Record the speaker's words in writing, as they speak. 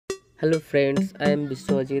Hello friends, I am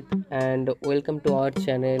Biswajit and welcome to our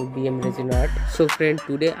channel BM Resinart. So friend,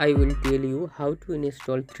 today I will tell you how to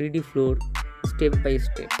install 3D floor step by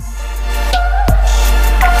step.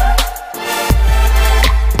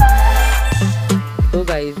 So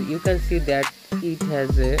guys, you can see that it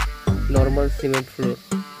has a normal cement floor.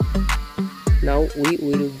 Now we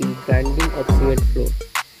will be grinding of cement floor.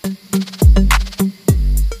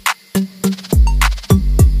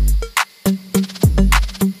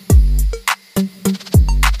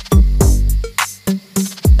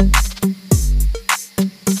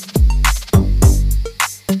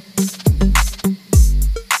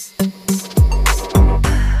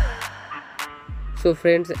 So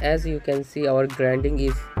friends, as you can see, our grinding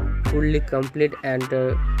is fully complete and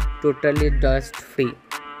totally dust free.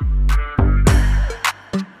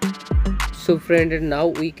 So friend, now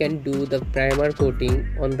we can do the primer coating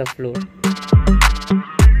on the floor.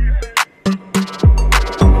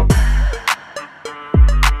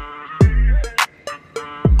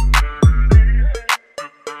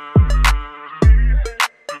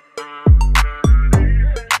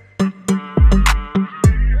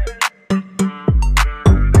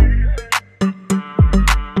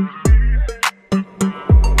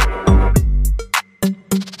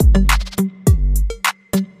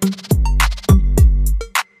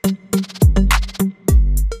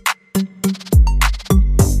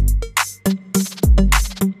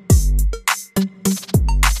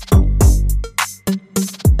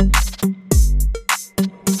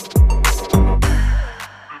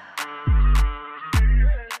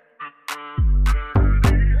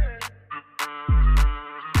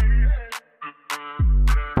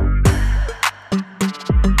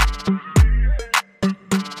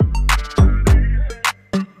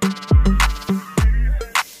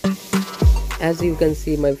 As you can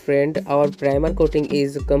see my friend, our primer coating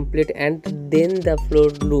is complete and then the floor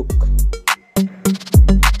look.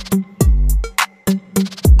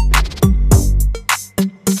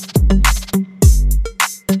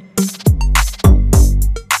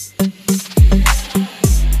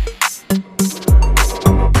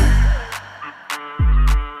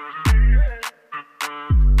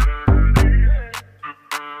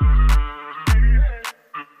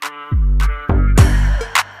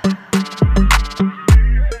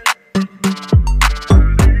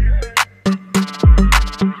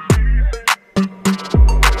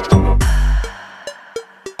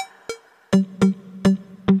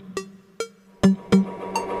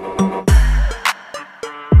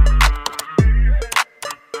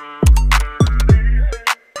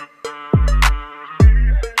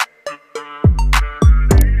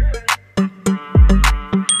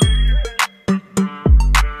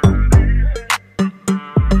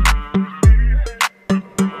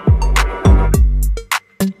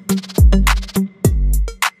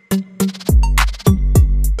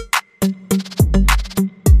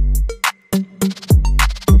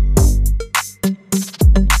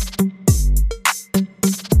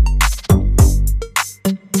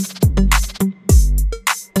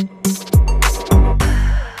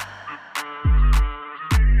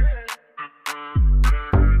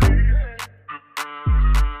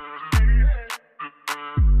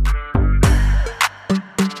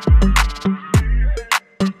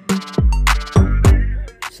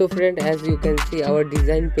 So friend, as you can see, our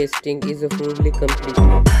design pasting is fully complete.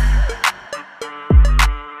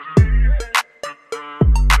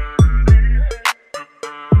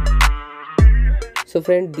 So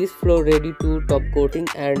friend, this floor ready to top coating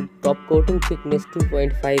and top coating thickness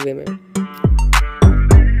 2.5 mm.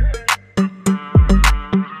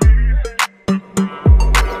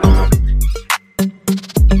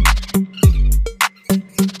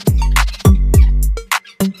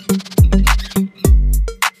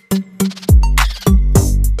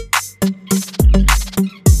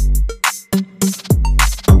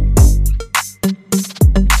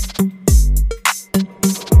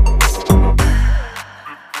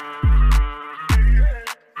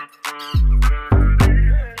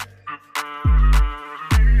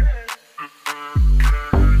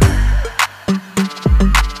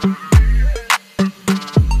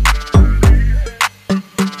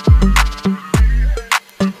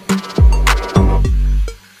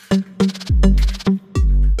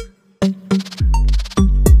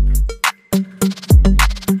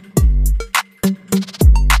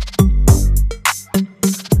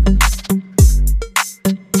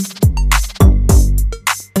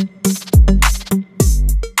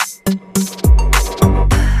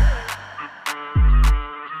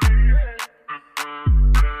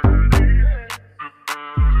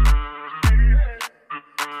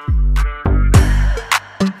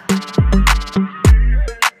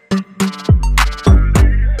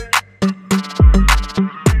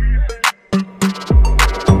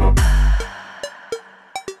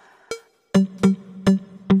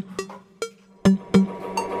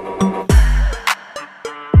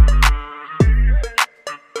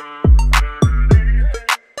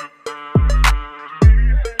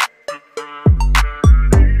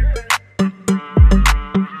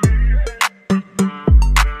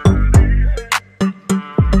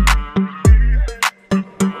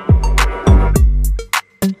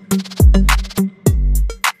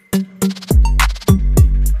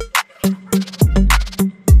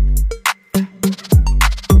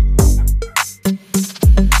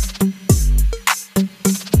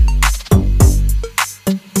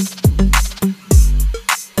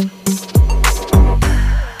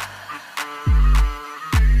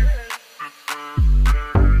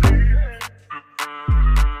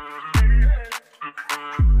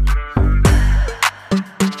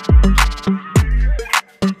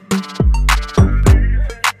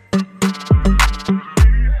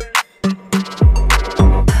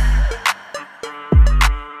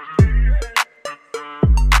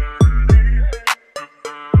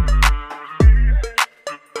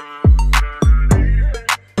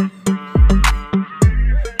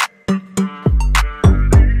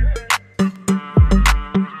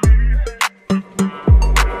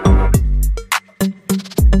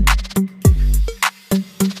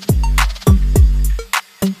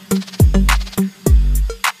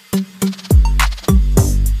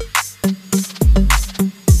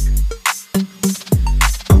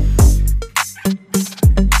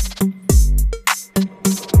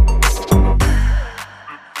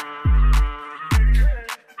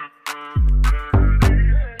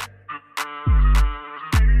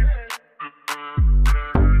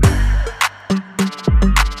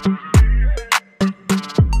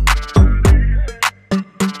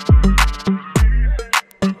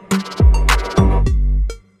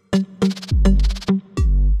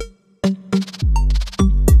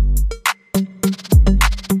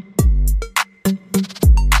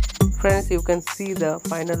 can see the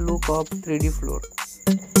final look of 3D floor.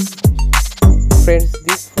 Friends,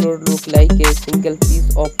 this floor look like a single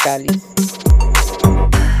piece of tiles.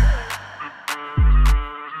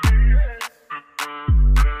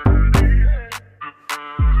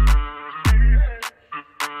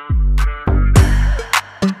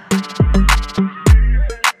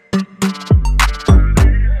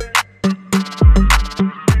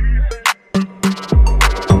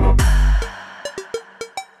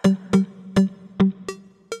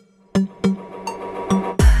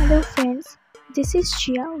 Hello friends, this is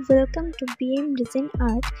Shia. Welcome to BM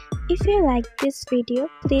Resinart. If you like this video,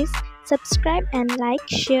 please subscribe and like,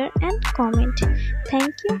 share and comment.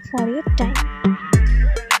 Thank you for your time.